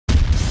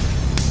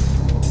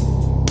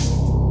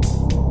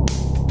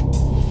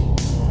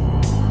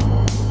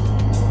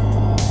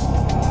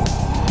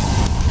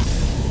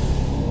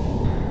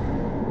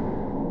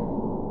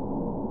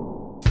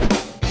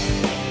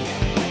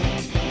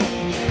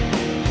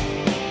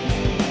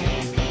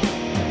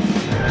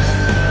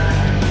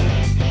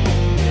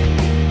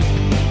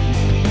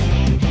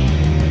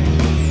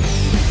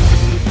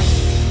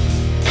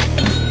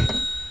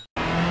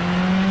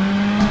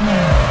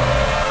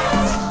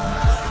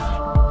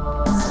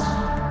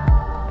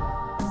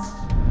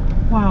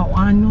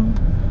Anu,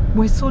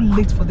 we're so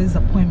late for this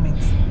appointment.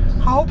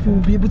 I hope we'll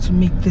be able to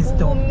make this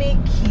though. We'll make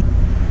it.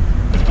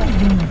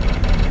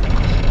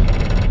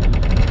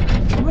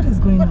 What is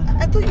going on?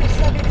 I thought you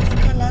serving this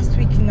car last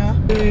week now.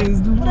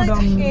 Yes,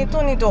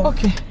 Turn it off.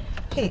 Okay.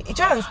 Hey,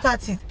 try and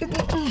start it.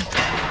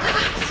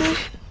 See?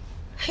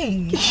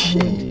 Hey.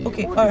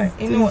 Okay, alright.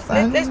 You know what?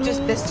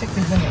 Let's check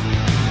the bonnet.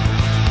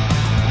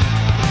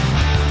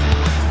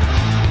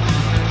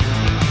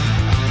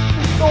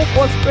 It's so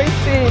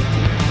frustrating.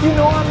 You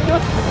know, I'm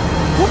just...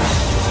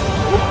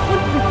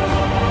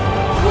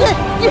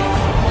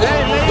 Hey,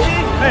 lady.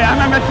 Hey, I'm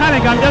a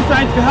mechanic. I'm just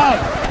trying to help.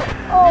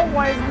 Oh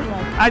my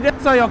God. I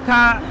just saw your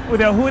car with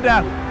the hood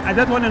up. I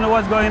just want to know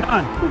what's going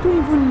on. We don't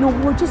even know.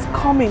 We're just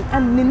coming.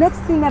 And the next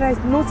thing that I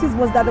noticed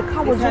was that the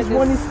car was just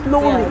running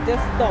slowly. Yeah,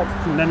 just stop.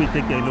 Let me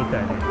take a look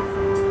at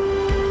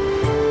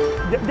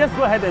it. Just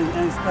go ahead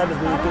and start the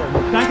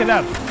vehicle. Crank it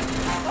up.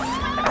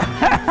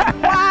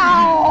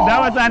 Wow! That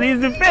was an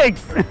easy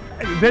fix.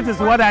 This is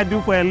what I do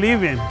for a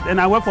living. And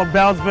I work for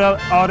Beltsville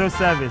Auto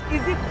Service.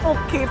 Is it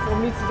okay for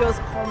me to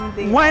just come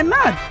there? Why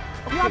not?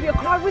 You have your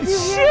car with you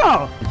here?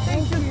 Sure.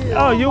 Thank you.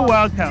 Oh, you're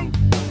welcome.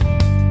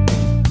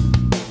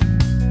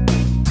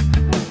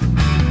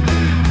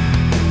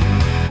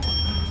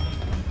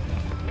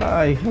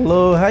 Hi,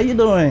 hello, how you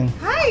doing?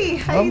 Hi,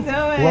 how you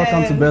doing?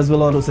 Welcome to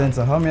Beltsville Auto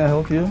Center. How may I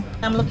help you?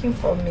 I'm looking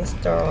for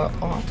Mr.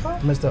 Otto.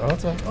 Mr.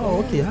 Otto?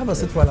 Oh, okay. Have a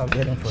seat while I'm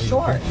getting for you.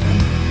 Sure.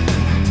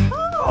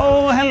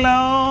 Oh,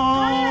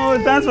 hello.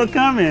 Thanks for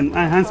coming.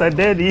 My hands are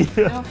dirty.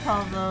 No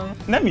problem.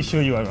 Let me show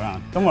you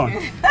around. Come on.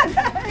 This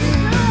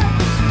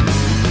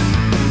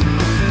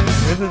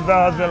is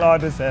Beltsville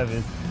Auto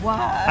Service.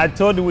 Wow. I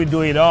told you we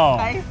do it all.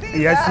 I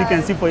see Yes, that. you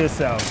can see for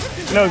yourself.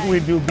 Look, we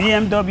do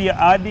BMW,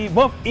 Audi,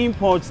 both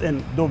imports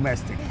and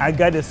domestic. I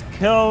got the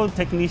skilled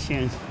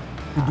technicians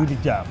to do the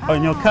job.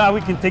 On your car,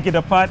 we can take it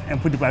apart and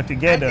put it back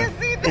together I can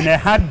see that. in a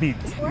heartbeat.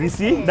 You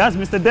see? That's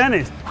Mr.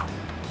 Dennis.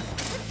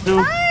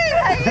 So,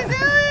 Hi, how you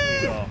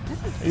doing?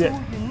 This is so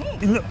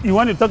unique. You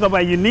want to talk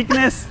about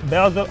uniqueness?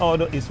 Beltsville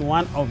Auto is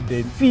one of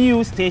the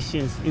few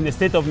stations in the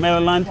state of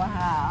Maryland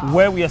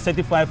where we are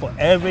certified for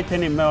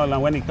everything in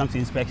Maryland when it comes to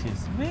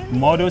inspections. Really?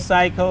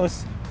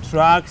 Motorcycles,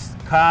 trucks,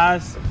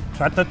 cars,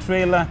 tractor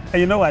trailer. And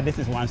you know what? This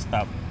is one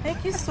stop.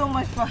 Thank you so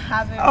much for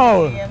having me.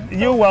 Oh, I'm so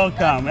you're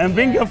welcome. And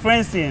bring here. your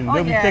friends in. Oh,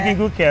 They'll be yeah. taken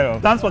good care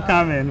of. Thanks for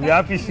coming. We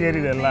appreciate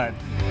it a lot.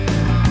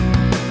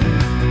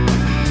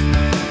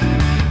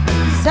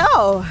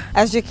 So,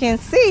 as you can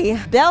see,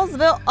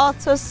 Beltsville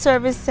Auto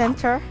Service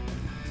Center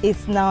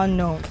is now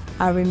known.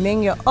 I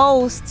remain your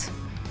host,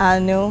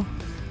 Anu.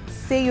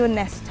 See you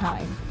next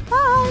time.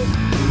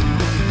 Bye.